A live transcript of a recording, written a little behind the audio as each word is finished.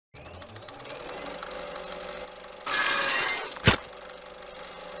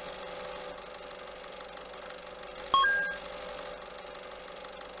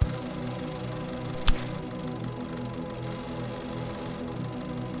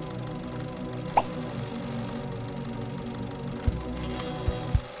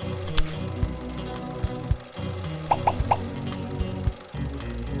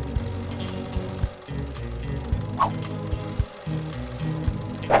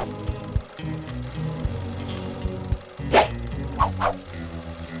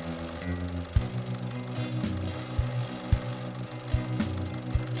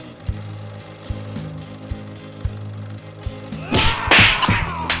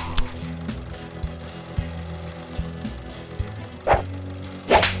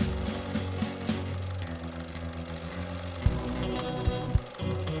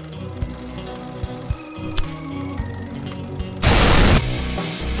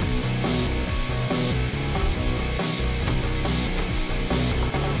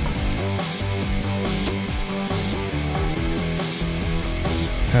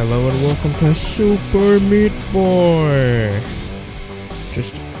Hello and welcome to Super Meat Boy.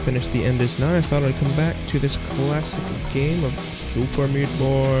 Just finished the End is 9. I thought I'd come back to this classic game of Super Meat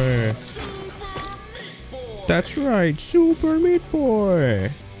Boy. That's right, Super Meat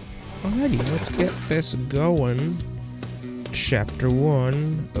Boy. Alrighty, let's get this going. Chapter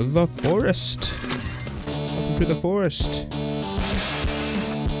 1, The Forest. Welcome to the forest.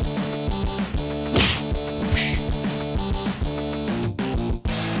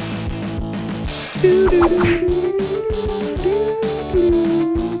 You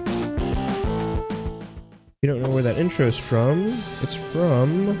don't know where that intro's from? It's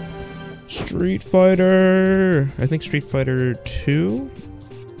from Street Fighter. I think Street Fighter 2.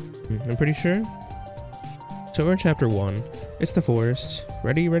 I'm pretty sure. So we're in chapter 1. It's the forest.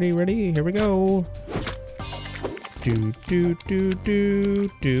 Ready, ready, ready. Here we go. We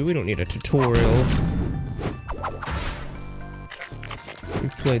don't need a tutorial.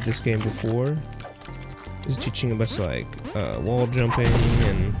 We've played this game before. This is teaching us like wall jumping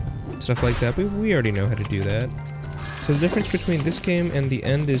and stuff like that, but we already know how to do that. So the difference between this game and the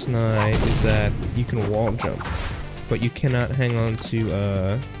End is 9 is that you can wall jump, but you cannot hang on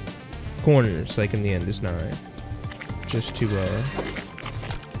to corners like in the End is 9. Just to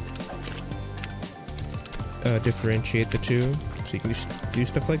differentiate the two, so you can do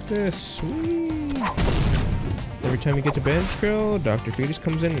stuff like this. Whee! Every time you get to Bandage Girl, Dr. Fetus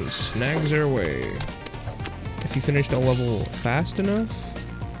comes in and snags her away. If you finished a level fast enough,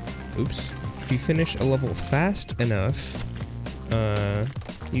 if you finish a level fast enough,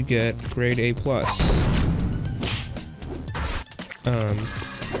 you get grade A+.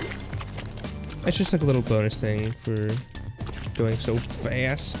 It's just like a little bonus thing for going so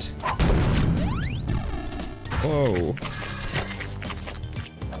fast. Whoa.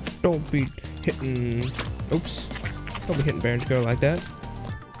 Don't be hitting... Don't be hitting Bandage Girl like that.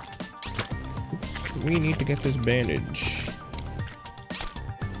 We need to get this bandage.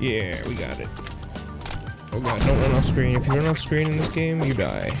 Yeah, we got it. Oh god, don't run off screen. If you run off screen in this game, you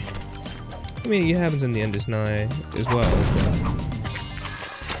die. I mean, it happens in the End is 9 as well, but...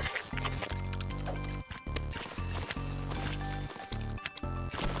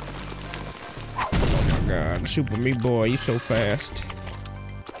 Oh my god, Super Meat Boy, you so fast.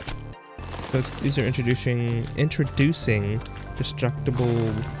 But these are introducing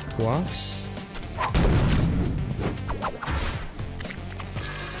destructible blocks.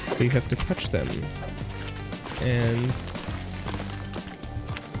 But you have to touch them, and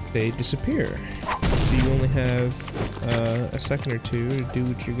they disappear. So you only have a second or two to do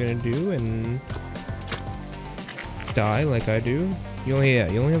what you're gonna do and die like I do. You only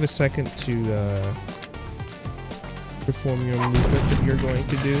have a second to perform your movement that you're going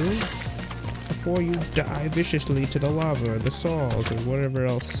to do before you die viciously to the lava, the saws, or whatever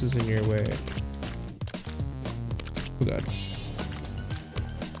else is in your way. Oh god.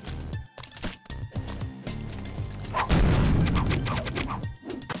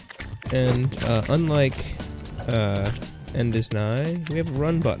 And unlike End is 9, we have a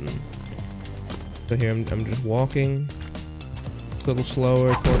run button. So here I'm just walking. It's a little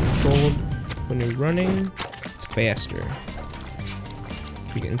slower, more controlled. When you're running, it's faster.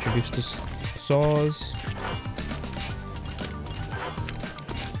 You get introduced to saws.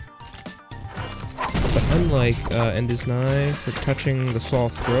 But unlike End is 9, for touching the saw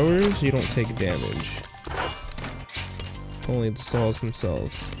throwers, you don't take damage. Only the saws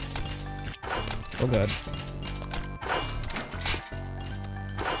themselves. Oh god.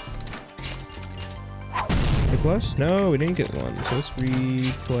 A plus? No, we didn't get one, so let's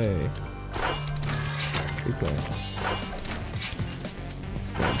replay. Replay.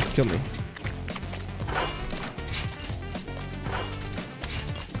 Kill me.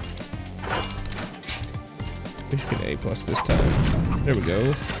 We should get A+ this time. There we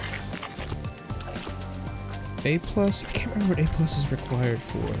go. A+? I can't remember what A+ is required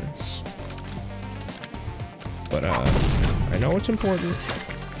for. But, I know it's important.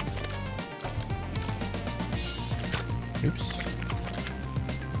 Oops.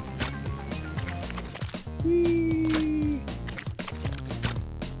 Whee!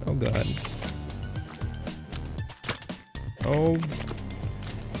 Oh god.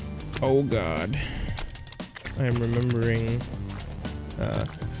 Oh god. I am remembering,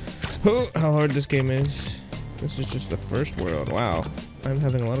 how hard this game is. This is just the first world. Wow. I'm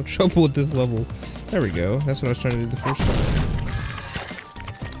having a lot of trouble with this level. There we go. That's what I was trying to do the first time.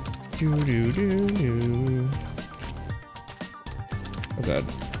 Oh god.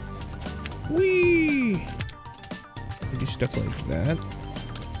 Whee! You do stuff like that.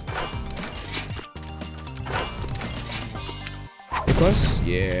 A+ plus?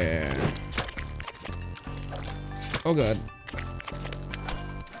 Yeah. Oh god.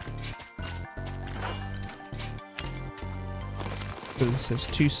 So this has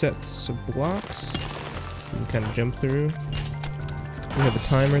 2 sets of blocks. You can kind of jump through. We have a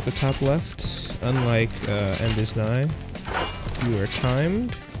timer at the top left. Unlike End is Nigh, you are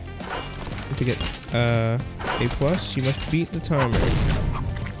timed. To get A+, you must beat the timer.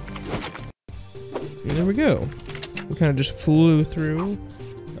 And there we go. We kind of just flew through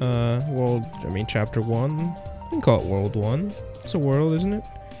chapter 1. You can call it world 1. It's a world, isn't it?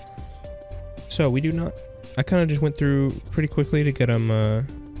 So we do not... I kind of just went through pretty quickly to get them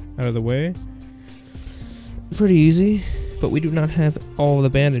out of the way. Pretty easy. But we do not have all the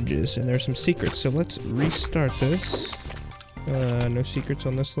bandages, and there's some secrets. So let's restart this. No secrets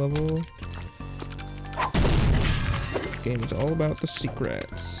on this level. Game is all about the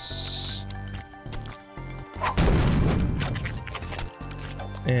secrets.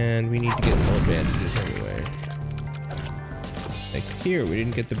 And we need to get more bandages anyway. Like here, we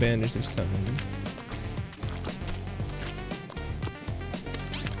didn't get the bandage this time.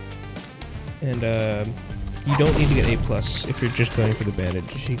 And you don't need to get A+ if you're just going for the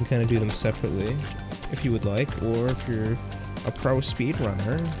bandages. You can kind of do them separately if you would like, or if you're a pro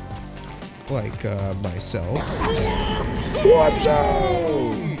speedrunner like myself. Warp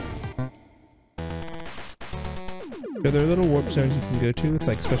zone! So there are little warp zones you can go to with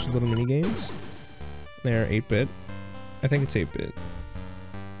like special little mini games. They're 8-bit. I think it's 8-bit.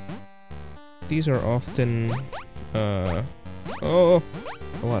 These are often a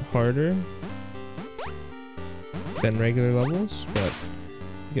lot harder than regular levels, but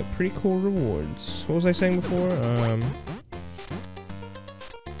you get pretty cool rewards. What was I saying before?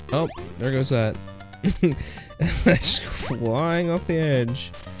 Oh, there goes that. Just flying off the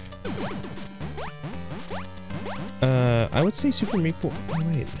edge. I would say Super Meat Boy. Oh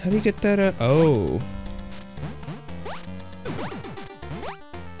wait, how do you get that? Oh.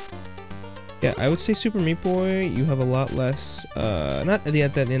 Yeah, I would say Super Meat Boy, you have a lot less, not that the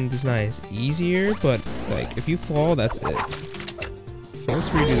end is nice, easier, but, like, if you fall, that's it. So let's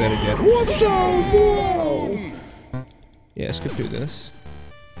redo that again. Warp zone! Whoa! Yeah, skip through this.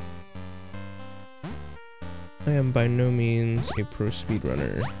 I am by no means a pro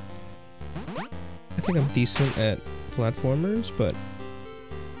speedrunner. I think I'm decent at platformers, but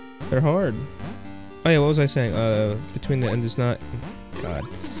they're hard. Oh yeah, what was I saying? Between the End is not... God.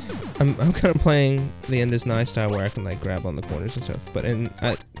 I'm kind of playing the End is Nigh style where I can like grab on the corners and stuff. But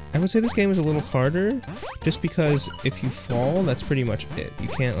I would say this game is a little harder, just because if you fall, that's pretty much it. You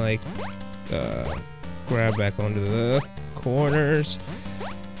can't like grab back onto the corners.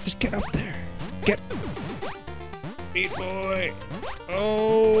 Just get up there. Get. Meat Boy.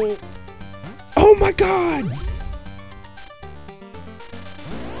 Oh. Oh my God.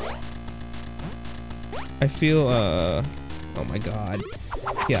 I feel oh my God.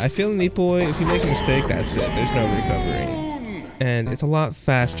 Yeah, I feel Meat Boy, if you make a mistake, that's it. There's no recovering. And it's a lot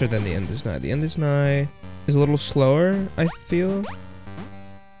faster than the End is Nigh. The End is Nigh is a little slower, I feel.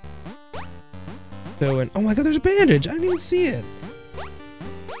 So, and oh my God, there's a bandage! I didn't even see it!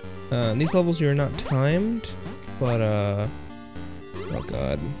 In these levels, you're not timed, but, oh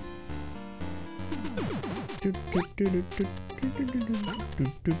God.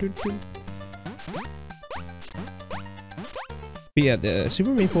 But yeah, the Super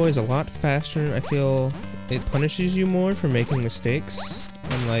Meat Boy is a lot faster. I feel it punishes you more for making mistakes,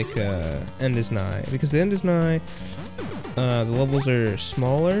 unlike End is Nigh. Because the End is Nigh, the levels are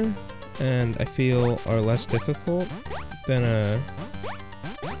smaller, and I feel are less difficult than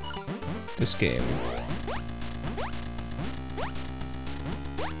this game.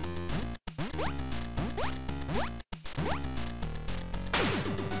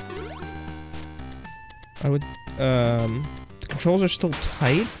 I would, the controls are still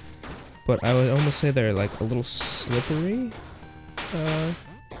tight, but I would almost say they're like a little slippery. I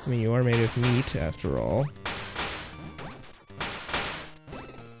mean, you are made of meat after all.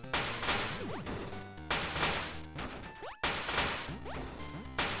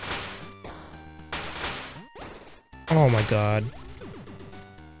 Oh my God.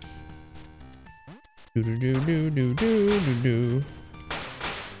 Do do do do do do do do.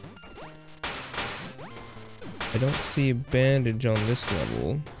 I don't see a bandage on this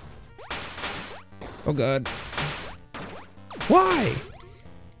level. Oh God. Why?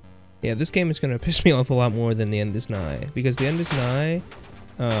 Yeah, this game is gonna piss me off a lot more than the End is Nigh, because the End is Nigh,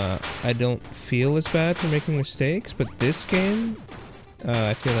 I don't feel as bad for making mistakes, but this game,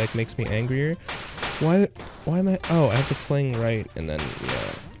 I feel like makes me angrier. Why am I? Oh, I have to fling right, and then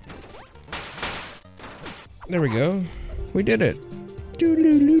yeah. There we go. We did it.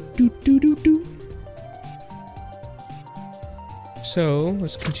 So,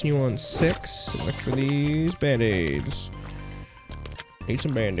 let's continue on 6. Select for these band-aids. Need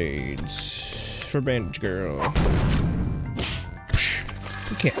some band-aids for Bandage Girl.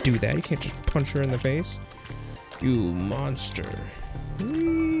 You can't do that. You can't just punch her in the face. You monster.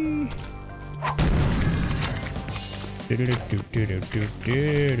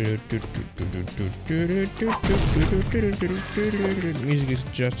 Music is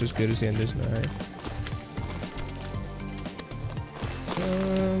just as good as the end is nigh.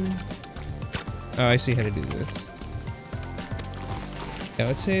 Oh, I see how to do this. Yeah,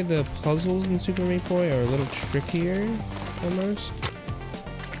 I'd say the puzzles in Super Meat Boy are a little trickier, almost.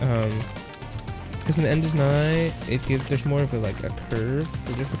 Because in the end is nigh, there's more of a curve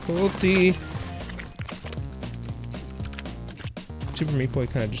for difficulty. Super Meat Boy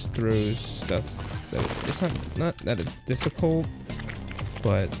kind of just throws stuff that it's not that it's difficult,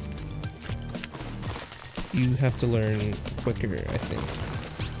 but you have to learn quicker, I think.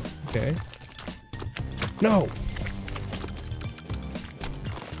 Okay. No!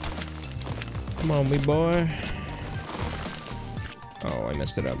 Come on, me boy. Oh, I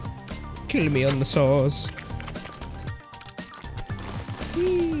messed it up. Kill me on the saws.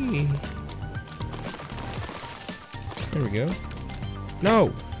 Whee. There we go.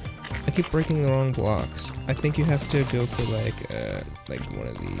 No! I keep breaking the wrong blocks. I think you have to go for like one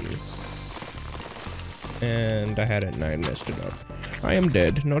of these. And I had it and I messed it up. I am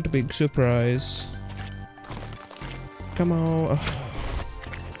dead. Not a big surprise. Come on.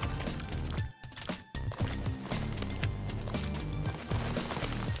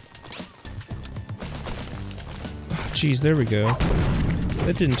 Jeez, there we go.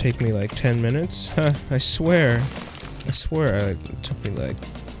 That didn't take me like 10 minutes. I swear. I swear it took me like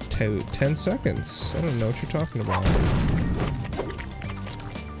 10 seconds. I don't know what you're talking about.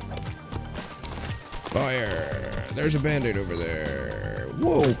 Fire! There's a band-aid over there.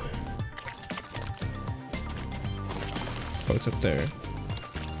 Whoa! Oh, it's up there.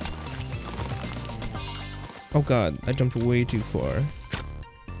 Oh god, I jumped way too far.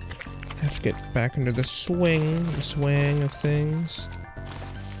 Have to get back into the swing of things.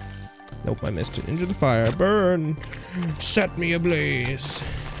 Nope, I missed it. Into the fire. Burn! Set me ablaze!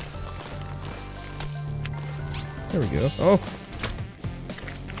 There we go. Oh!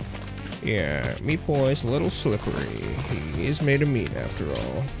 Yeah, Meat Boy's a little slippery. He is made of meat after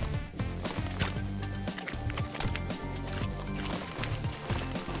all.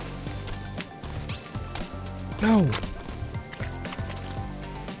 No!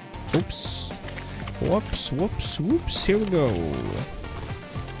 Oops. Whoops, whoops, whoops. Here we go.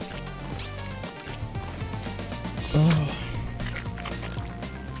 Oh.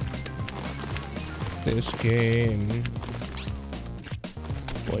 This game.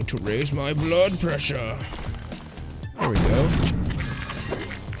 Going to raise my blood pressure. There we go.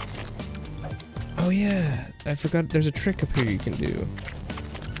 Oh yeah, I forgot there's a trick up here you can do.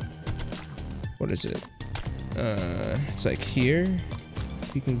 What is it? It's like here.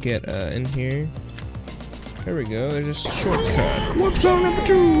 You can get in here. There we go. There's a shortcut. Whoops on number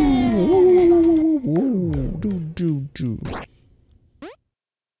 2. Whoa.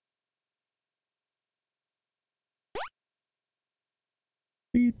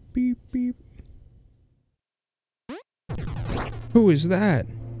 Beep beep beep. Who is that?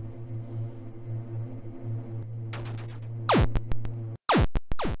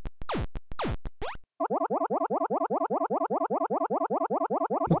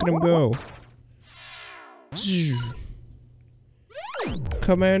 Look at him go.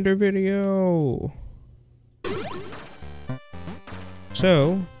 Commander video.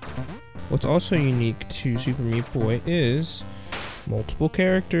 So, what's also unique to Super Meat Boy is multiple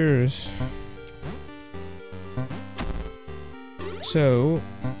characters. So,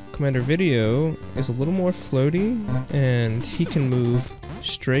 Commander Video is a little more floaty, and he can move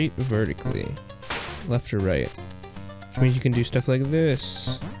straight vertically, left or right. Which means you can do stuff like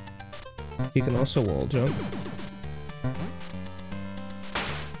this. He can also wall jump.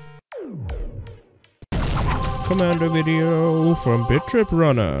 Commander Video from Bit Trip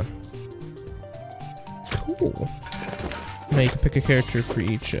Runner. Cool. Now you can pick a character for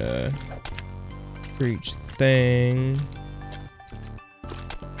each thing.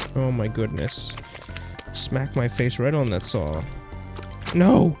 Oh my goodness. Smack my face right on that saw.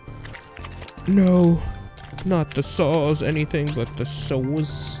 No! No! Not the saws, anything but the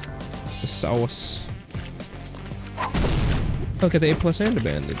saws. The sauce. Look at the A+ and a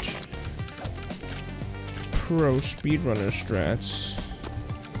bandage. Pro speedrunner strats.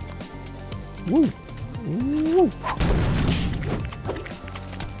 Woo! Woo!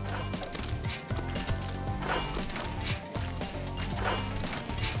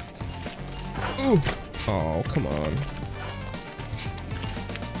 Ooh. Oh, come on.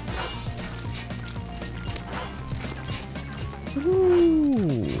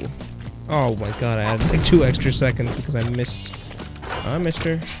 Ooh. Oh my god, I had like 2 extra seconds because I missed. I missed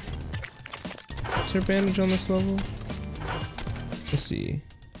her. Is there bandage on this level? Let's see.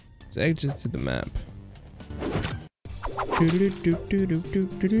 Let's exit to the map. And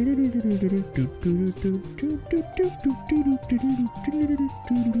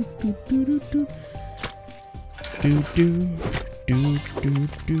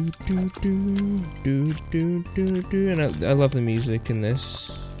I love the music in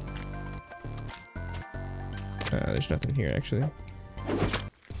this. There's nothing here actually.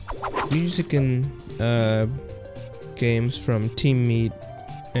 Music in games from Team Meat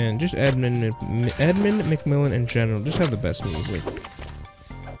and just Edmund McMillan in general just have the best music.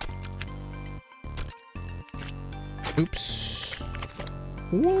 Oops.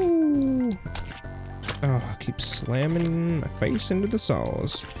 Whoa! Oh, I keep slamming my face into the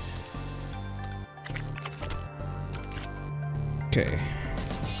saws. Okay.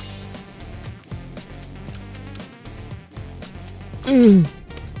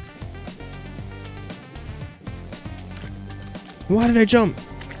 Why did I jump?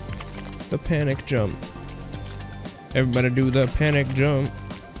 The panic jump. Everybody do the panic jump.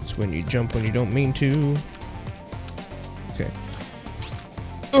 It's when you jump when you don't mean to. Okay.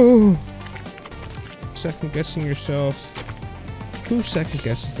 Oh! Second guessing yourself. Who second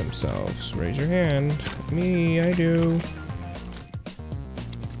guesses themselves? Raise your hand. Me, I do.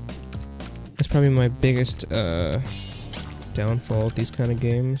 That's probably my biggest downfall with these kind of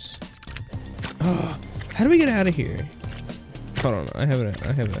games. Oh, how do we get out of here? Hold on, I have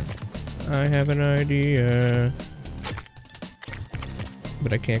an idea.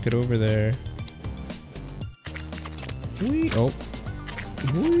 But I can't get over there. Wee! Oh.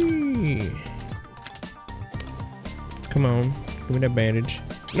 Wee! Come on, give me that bandage.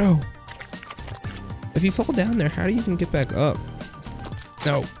 No! If you fall down there, how do you even get back up?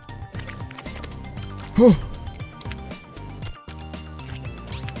 No. Oh.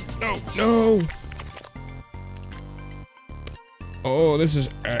 No, no! Oh, this is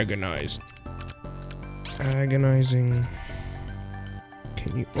agonizing. Agonizing.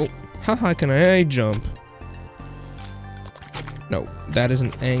 Can you? Oh, how high can I jump? No, that is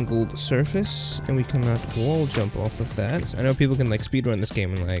an angled surface, and we cannot wall jump off of that. I know people can like speedrun this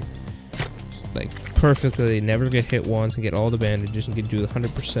game and like perfectly never get hit once and get all the bandages and can do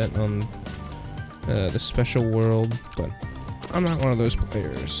 100% on the special world, but I'm not one of those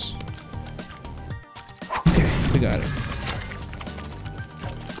players. Okay, we got it.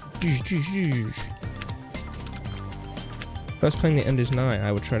 If I was playing The End Is Nigh,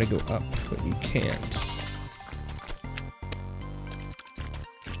 I would try to go up, but you can't.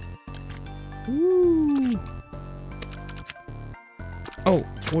 Woo! Oh,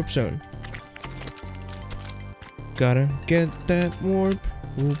 warp zone. Gotta get that warp.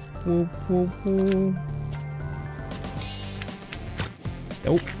 Whoop, whoop, whoop, whoop.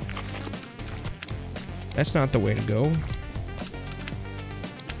 Nope. That's not the way to go.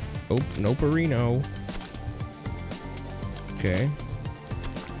 Oh, nope-a-reno. Okay.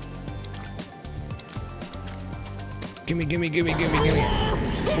 Gimme, gimme, gimme, gimme, gimme.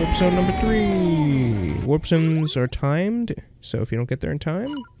 Warp zone number 3. Warp zones are timed, so if you don't get there in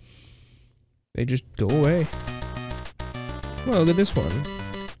time, they just go away. Well, look at this one.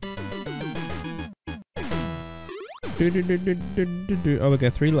 Oh, we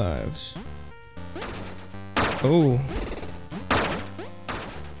got 3 lives. Oh.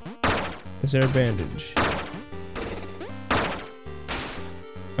 Is there a bandage?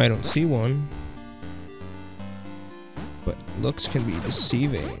 I don't see one. But looks can be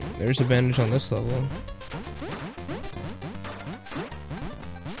deceiving. There's a bandage on this level.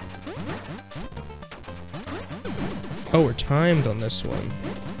 Oh, we're timed on this one.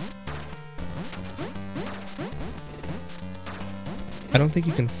 I don't think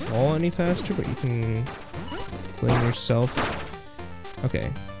you can fall any faster, but you can flame yourself.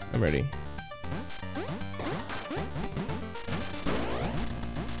 Okay, I'm ready.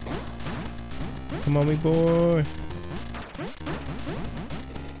 Come on, me boy.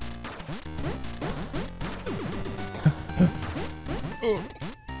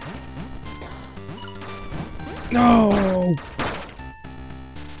 No!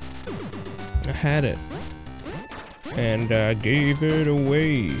 I had it. And I gave it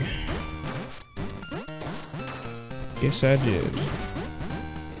away. Yes, I did.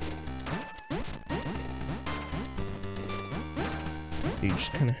 You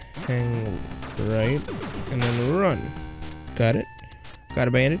just kind of hang right and then run. Got it. Got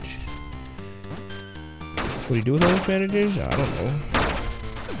a bandage. What do you do with all those bandages? I don't know.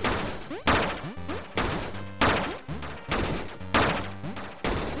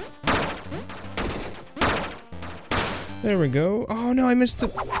 There we go. Oh no, I missed the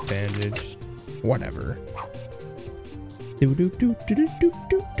bandage. Whatever. Is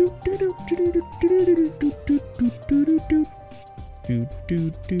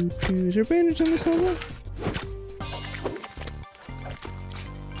there a bandage on this level?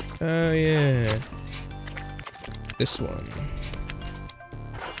 Oh yeah. This one.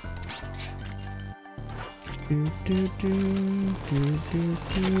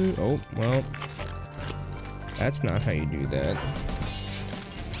 Oh, well. That's not how you do that.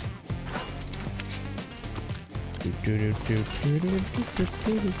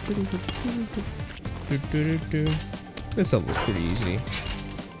 This level's pretty easy.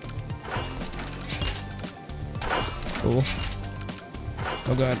 Cool.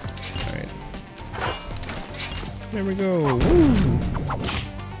 Oh god. Alright. There we go. Woo!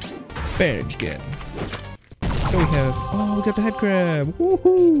 Bandage get. So we have. Oh, we got the head crab.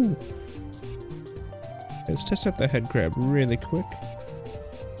 Woohoo! Let's test out the head crab really quick.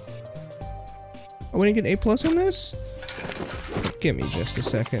 Oh, we didn't get A+ on this? Give me just a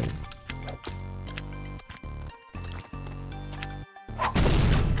second.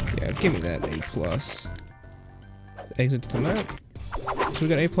 Yeah, give me that A+. Exit to the map. So we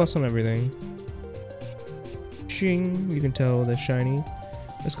got A+ on everything. Shing! You can tell they're shiny.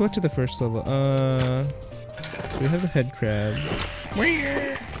 Let's go back to the first level. So we have the head crab.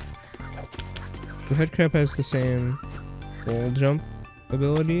 The head crab has the same wall jump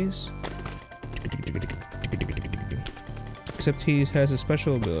abilities. Except he has a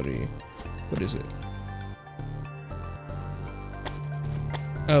special ability. What is it?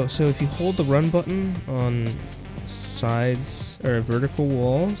 Oh, so if you hold the run button on sides or vertical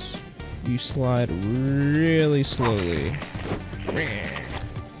walls, you slide really slowly.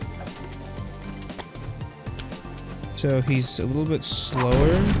 So he's a little bit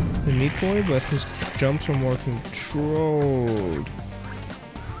slower than Meat Boy, but his jumps are more controlled,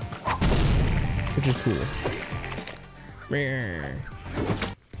 which is cool.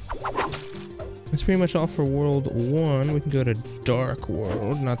 That's pretty much all for World 1. We can go to Dark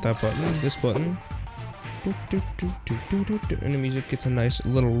World, not that button, this button. And the music gets a nice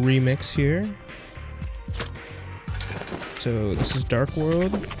little remix here. So this is Dark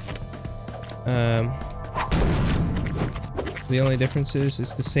World. The only difference is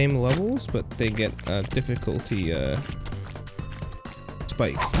it's the same levels, but they get a difficulty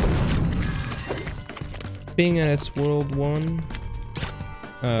spike. Being at its World 1,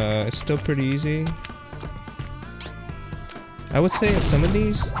 it's still pretty easy. I would say in some of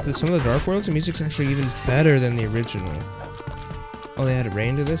these, some of the Dark Worlds, the music's actually even better than the original. Oh, they added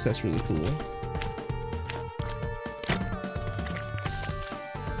rain to this? That's really cool.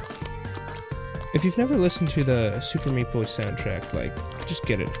 If you've never listened to the Super Meat Boy soundtrack, like, just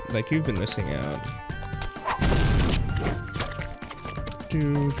get it. Like, you've been missing out.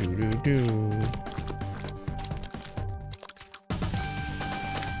 Do do do do.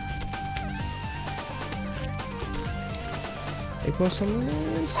 A+ on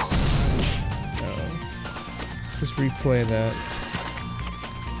this? No. Just replay that.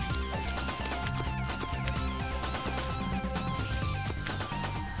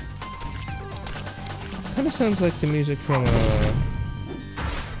 Kind of sounds like the music from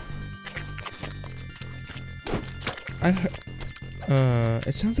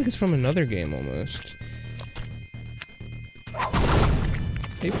it sounds like it's from another game almost.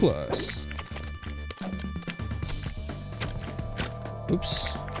 A+.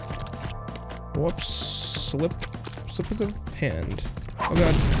 Oops. Whoops. Slip of the hand. Oh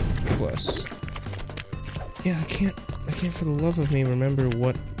god. A+. Yeah, I can't for the love of me remember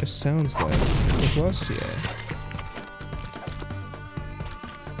what this sounds like. A+, yeah.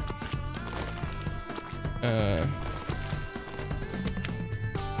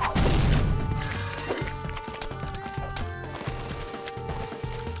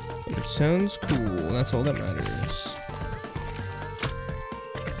 It sounds cool, that's all that matters.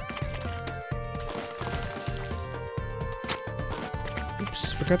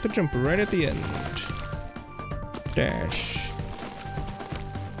 Oops, forgot to jump right at the end. Dash.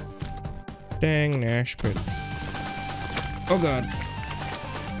 Dang Nash pit. Oh god.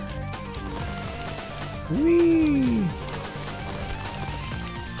 Whee!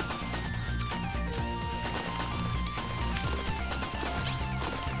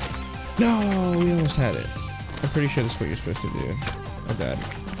 No, we almost had it. I'm pretty sure that's what you're supposed to do. Oh god.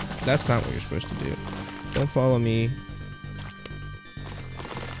 That's not what you're supposed to do. Don't follow me.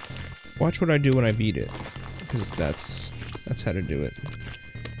 Watch what I do when I beat it. because that's how to do it.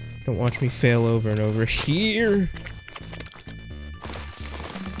 Don't watch me fail over and over here.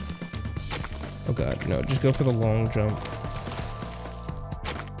 Oh god, no, just go for the long jump.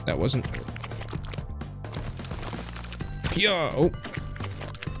 That wasn't... Yeah, oh.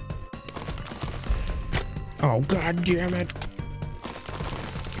 Oh god damn it.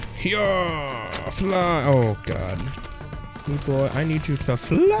 Yeah, fly. Oh god. Meat boy, I need you to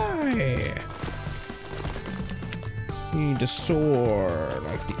fly. You need to soar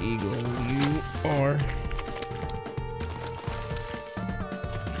like the eagle you are.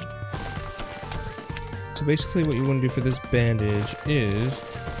 So basically what you want to do for this bandage is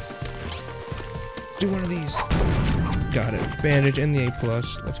do one of these. Got it. Bandage and the A+.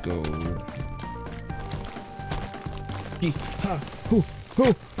 Let's go. Yee, ha, hoo,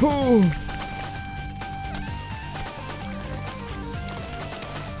 hoo, hoo.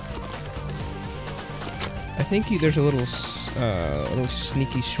 I think there's a little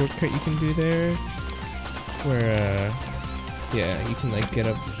sneaky shortcut you can do there, where yeah, you can like get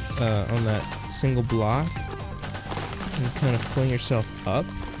up on that single block and kind of fling yourself up,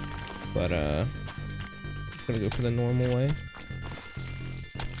 but I'm gonna go for the normal way.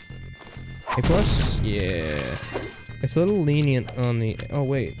 A+, yeah. It's a little lenient on the. Oh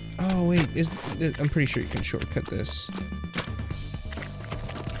wait, I'm pretty sure you can shortcut this.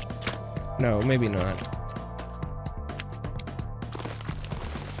 No, maybe not.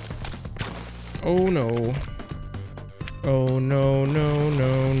 Oh no. Oh no, no,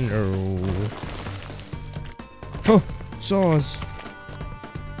 no, no. Oh, saws.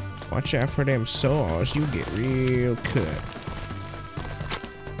 Watch out for them saws, you get real cut.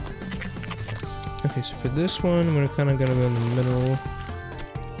 Okay, so for this one, I'm gonna go in the middle.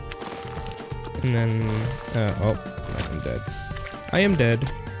 And then, oh, I'm dead. I am dead.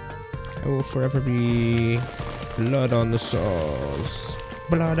 I will forever be blood on the saws.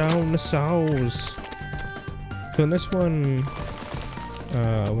 Blood on the saws. So in this one,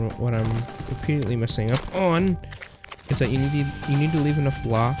 what I'm repeatedly messing up on is that you need to leave enough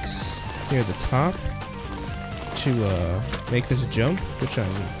blocks near the top to make this jump, which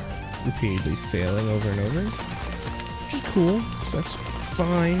I'm repeatedly failing over and over. Which is cool. That's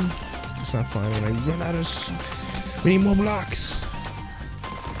fine. It's not fine when I run out of. We need more blocks.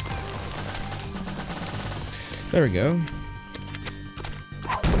 There we go.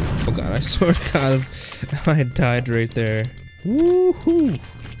 Oh god, I sort of kind of I died right there. Woohoo!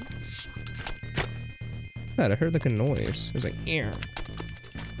 God, I heard like a noise. It was like, yeah.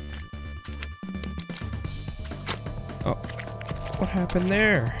 Oh, what happened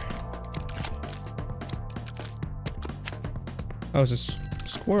there? Oh, it's a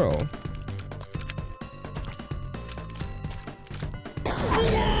squirrel.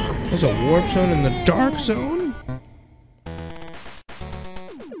 There's a warp zone in the dark zone?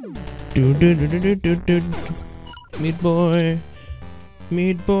 Meat boy,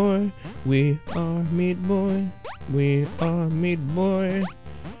 meat boy, we are meat boy, we are meat boy,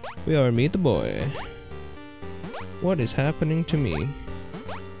 we are meat boy. What is happening to me?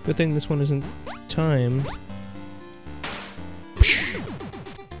 Good thing this one isn't timed.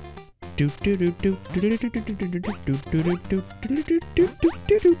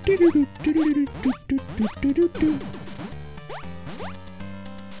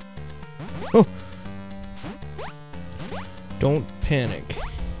 Oh! Don't panic.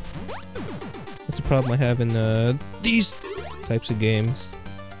 That's a problem I have in these types of games.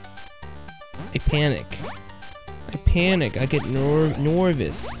 I panic. I get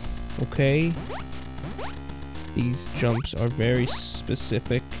nervous. Okay? These jumps are very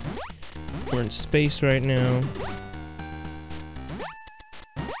specific. We're in space right now.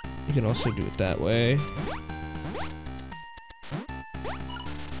 You can also do it that way.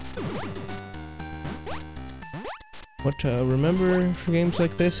 What remember for games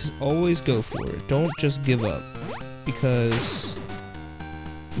like this is always go for it. Don't just give up. Because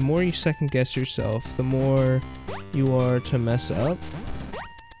the more you second guess yourself, the more you are to mess up.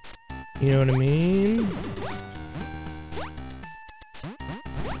 You know what I mean?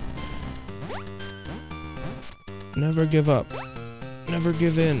 Never give up. Never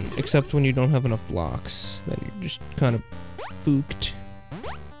give in. Except when you don't have enough blocks. Then you're just kind of fooked.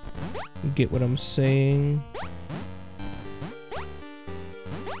 You get what I'm saying?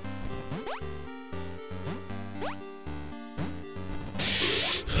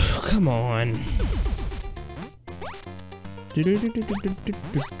 Come on.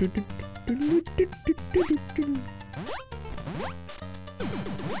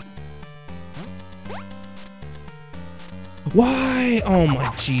 Why? Oh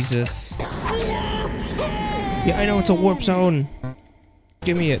my Jesus. Yeah, I know it's a warp zone.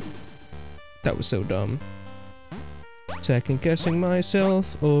 Give me it. That was so dumb. Second guessing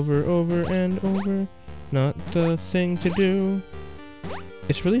myself over and over. Not the thing to do.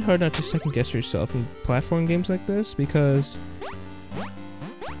 It's really hard not to second guess yourself in platform games like this because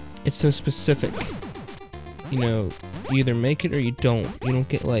it's so specific. You know, you either make it or you don't. You don't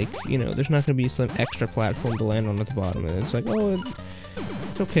get like, you know, there's not gonna be some extra platform to land on at the bottom. And it's like, oh,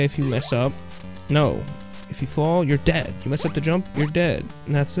 it's okay if you mess up. No. If you fall, you're dead. You mess up the jump, you're dead.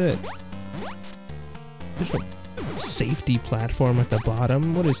 And that's it. There's no safety platform at the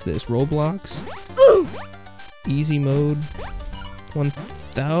bottom. What is this? Roblox? Easy mode.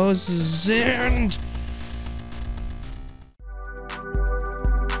 1000.